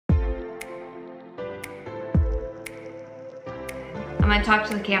gonna talk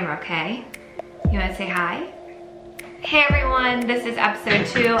to the camera, okay? You wanna say hi? Hey everyone, this is episode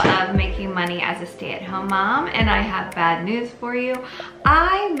 2 of Making Money as a Stay-at-Home Mom, and I have bad news for you.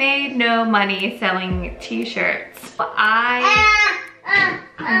 I made no money selling t-shirts. I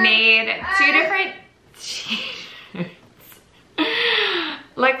made 2 different t-shirts.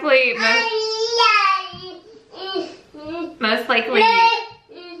 Luckily, most likely,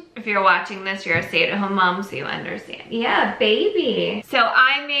 if you're watching this, you're a stay-at-home mom, so you understand. Yeah, baby. So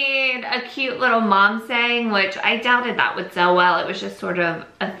I made a cute little mom saying, which I doubted that would sell well. It was just sort of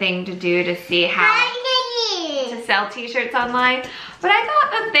a thing to do to see how to sell t-shirts online. But I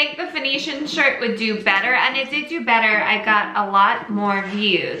thought the Phoenician shirt would do better, and it did do better. I got a lot more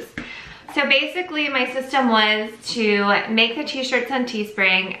views. So basically my system was to make the t-shirts on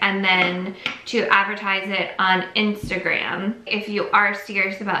Teespring and then to advertise it on Instagram. If you are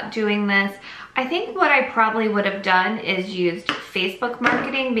serious about doing this, I think what I probably would have done is used Facebook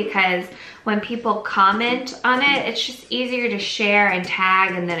marketing, because when people comment on it, it's just easier to share and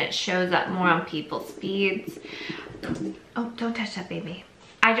tag, and then it shows up more on people's feeds. Oh, don't touch that, baby.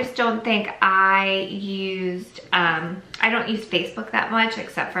 I just don't think I used, I don't use Facebook that much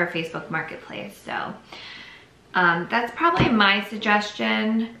except for Facebook Marketplace. So that's probably my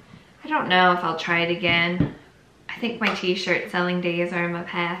suggestion. I don't know if I'll try it again. I think my t-shirt selling days are in my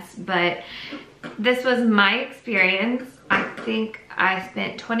past, but this was my experience. I think I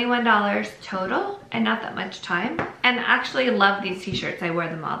spent $21 total and not that much time, and actually love these t-shirts. I wear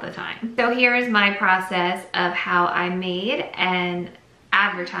them all the time. So here is my process of how I made and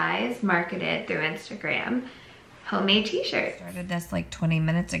advertised, marketed through Instagram, homemade t-shirts. Started this like 20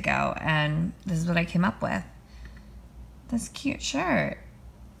 minutes ago, and this is what I came up with. This cute shirt.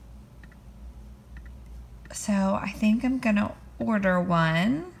 So I think I'm gonna order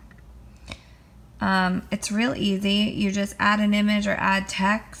one. It's real easy. You just add an image or add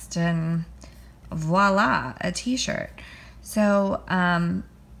text and voila, a t-shirt. So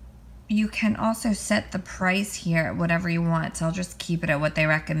you can also set the price here at whatever you want. So I'll just keep it at what they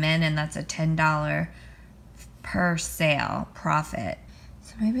recommend, and that's a $10 per sale profit.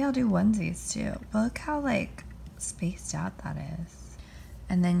 So maybe I'll do onesies too. But look how like spaced out that is.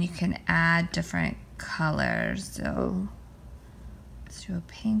 And then you can add different colors. So let's do a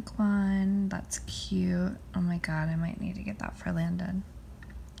pink one. That's cute. Oh my God, I might need to get that for Landon.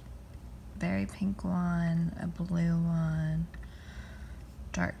 Very pink one, a blue one,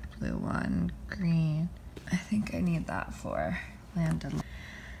 dark blue one, green. I think I need that for Landon.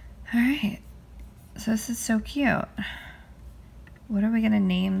 All right, so this is so cute. What are we gonna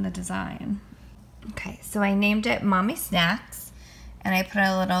name the design? Okay, so I named it Mommy Snacks, and I put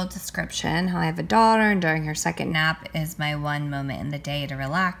a little description how I have a daughter, and during her second nap is my one moment in the day to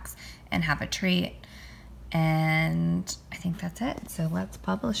relax and have a treat. And I think that's it. So let's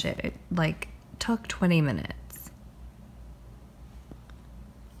publish it. It like took 20 minutes.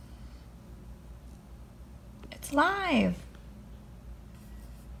 It's live.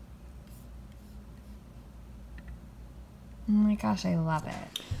 Oh my gosh, I love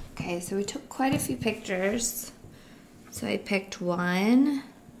it. Okay, so we took quite a few pictures. So I picked 1,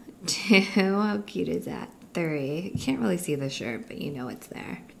 2, how cute is that? 3. You can't really see the shirt, but you know it's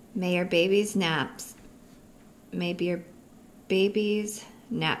there. May your baby's naps. Maybe your baby's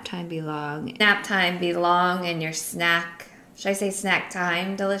nap time be long. Nap time be long, and your snack, should I say snack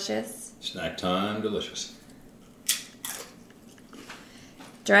time delicious? Snack time delicious.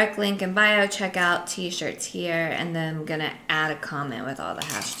 Direct link in bio, check out t-shirts here, and then I'm gonna add a comment with all the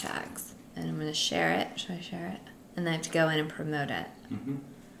hashtags. And I'm gonna share it. Should I share it? And then I have to go in and promote it. Mm-hmm.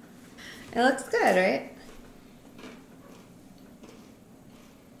 It looks good, right?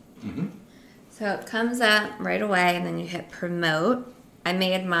 Mm-hmm. So it comes up right away, and then you hit promote. I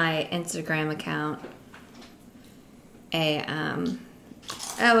made my Instagram account a,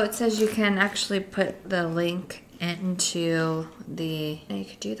 oh, it says you can actually put the link into the, you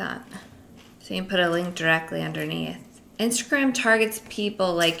could do that. So you can put a link directly underneath. Instagram targets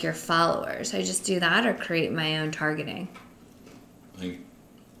people like your followers. I just do that or create my own targeting?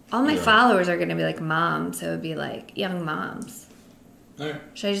 All my followers are gonna be like moms, so it would be like young moms. Alright.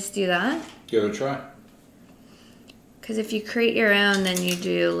 Should I just do that? Give it a try. Because if you create your own, then you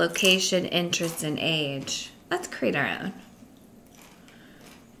do location, interest, and age. Let's create our own.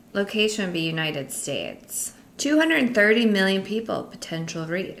 Location would be United States. 230 million people potential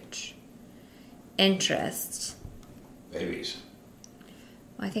reach. Interest. Babies.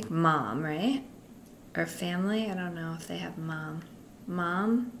 Well, I think mom, right? Or family? I don't know if they have mom.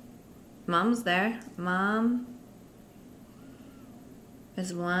 Mom? Mom's there. Mom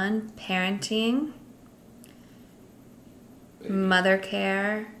is one. Parenting. Mother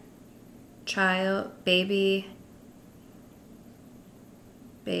care, child, baby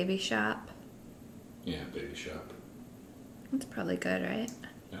shop. Yeah, baby shop. That's probably good, right?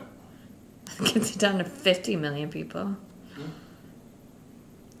 Yep. Gets it down to 50 million people.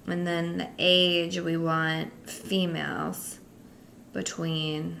 And then the age, we want females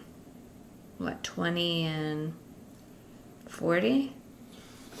between, what, 20 and 40?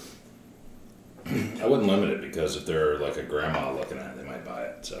 I wouldn't limit it because if they're like a grandma looking at it, they might buy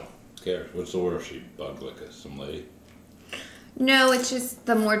it. So, who cares? What's the worst? She bugged like some lady? No, it's just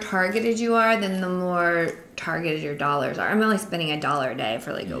the more targeted you are, then the more targeted your dollars are. I'm only spending $1 a day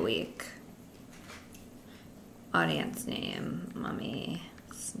for like a week. Audience name, mommy,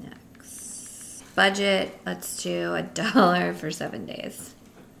 snacks. Budget, let's do $1 for 7 days.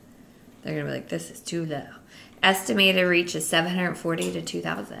 They're gonna be like, this is too low. Estimated reach is 740 to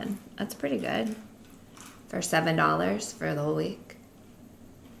 2,000. That's pretty good for $7 for the whole week.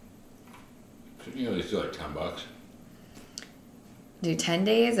 Couldn't you at least do like $10? Do 10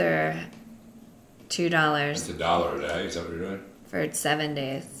 days or $2? It's $1 a day. Is that what you're doing? For 7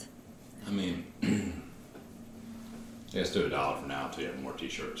 days. I mean, yeah, let's do $1 for now until you have more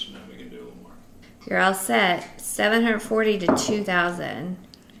t-shirts, and then we can do a little more. You're all set. 740 to 2,000.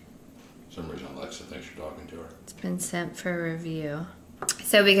 For some reason, Alexa thinks you're talking to her. It's been sent for review.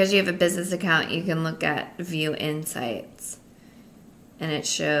 So because you have a business account, you can look at View Insights. And it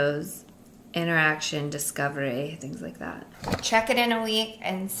shows interaction, discovery, things like that. Check it in a week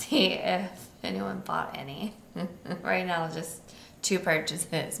and see if anyone bought any. Right now, just 2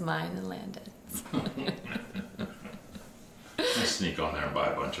 purchases, mine and Landon's. I sneak on there and buy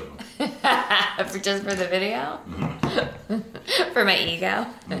a bunch of them. Just for the video? Mm-hmm. For my ego?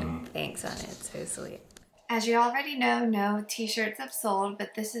 Mm-hmm. Thanks, honey. It's so sweet. As you already know, no t-shirts have sold,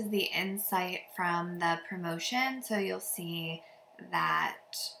 but this is the insight from the promotion. So you'll see that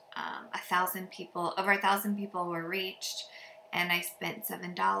over 1,000 people were reached, and I spent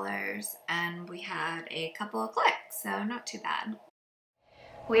 $7, and we had a couple of clicks, so not too bad.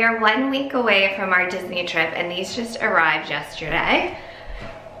 We are 1 week away from our Disney trip, and these just arrived yesterday.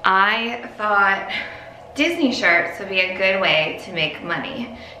 I thought Disney shirts would be a good way to make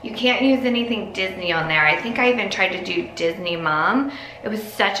money. You can't use anything Disney on there. I think I even tried to do Disney Mom. It was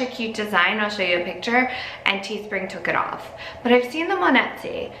such a cute design. I'll show you a picture, and Teespring took it off. But I've seen them on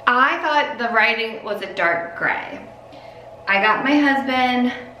Etsy. I thought the writing was a dark gray. I got my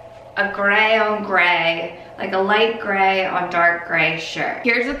husband a gray on gray, like a light gray on dark gray shirt.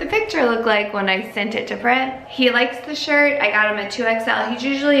 Here's what the picture looked like when I sent it to print. He likes the shirt. I got him a 2XL. He's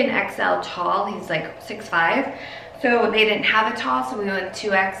usually an XL tall. He's like 6'5". So they didn't have a tall, so we went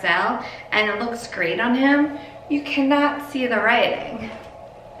 2XL, and it looks great on him. You cannot see the writing.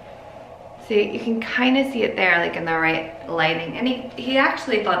 See, you can kind of see it there, like in the right lighting. And he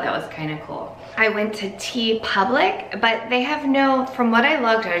actually thought that was kind of cool. I went to TeePublic, but they have no, from what I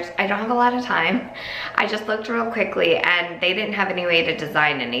looked, I don't have a lot of time. I just looked real quickly, and they didn't have any way to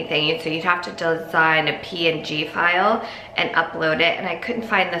design anything. So you'd have to design a PNG file and upload it, and I couldn't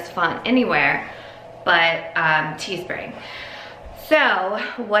find this font anywhere but Teespring. So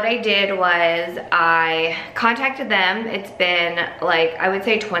what I did was I contacted them. It's been like, I would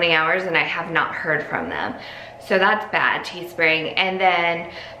say 20 hours, and I have not heard from them. So that's bad, Teespring. And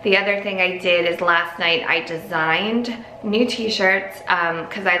then the other thing I did is last night I designed new t-shirts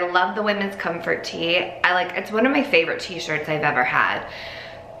because I love the women's comfort tee. It's one of my favorite t-shirts I've ever had.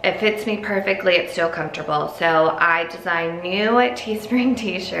 It fits me perfectly, it's so comfortable. So I designed new Teespring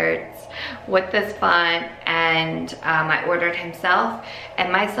t-shirts with this font, and I ordered himself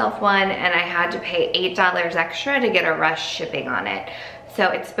and myself one, and I had to pay $8 extra to get a rush shipping on it. So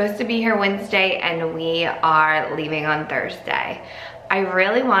it's supposed to be here Wednesday, and we are leaving on Thursday. I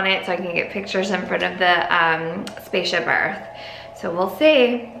really want it so I can get pictures in front of the spaceship Earth. So we'll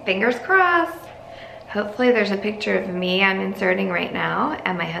see, fingers crossed. Hopefully there's a picture of me I'm inserting right now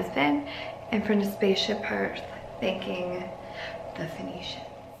and my husband in front of spaceship Earth, thanking the Phoenicians.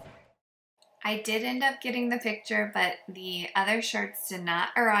 I did end up getting the picture, but the other shirts did not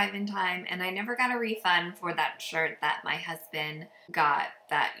arrive in time, and I never got a refund for that shirt that my husband got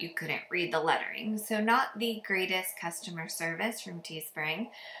that you couldn't read the lettering. So not the greatest customer service from Teespring.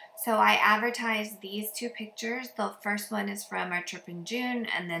 So I advertised these 2 pictures. The first one is from our trip in June,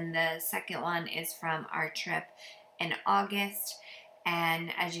 and then the second one is from our trip in August.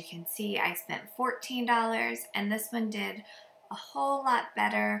 And as you can see, I spent $14, and this one did a whole lot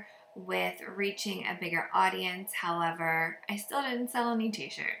better with reaching a bigger audience. However, I still didn't sell any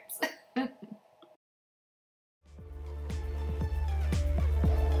t-shirts.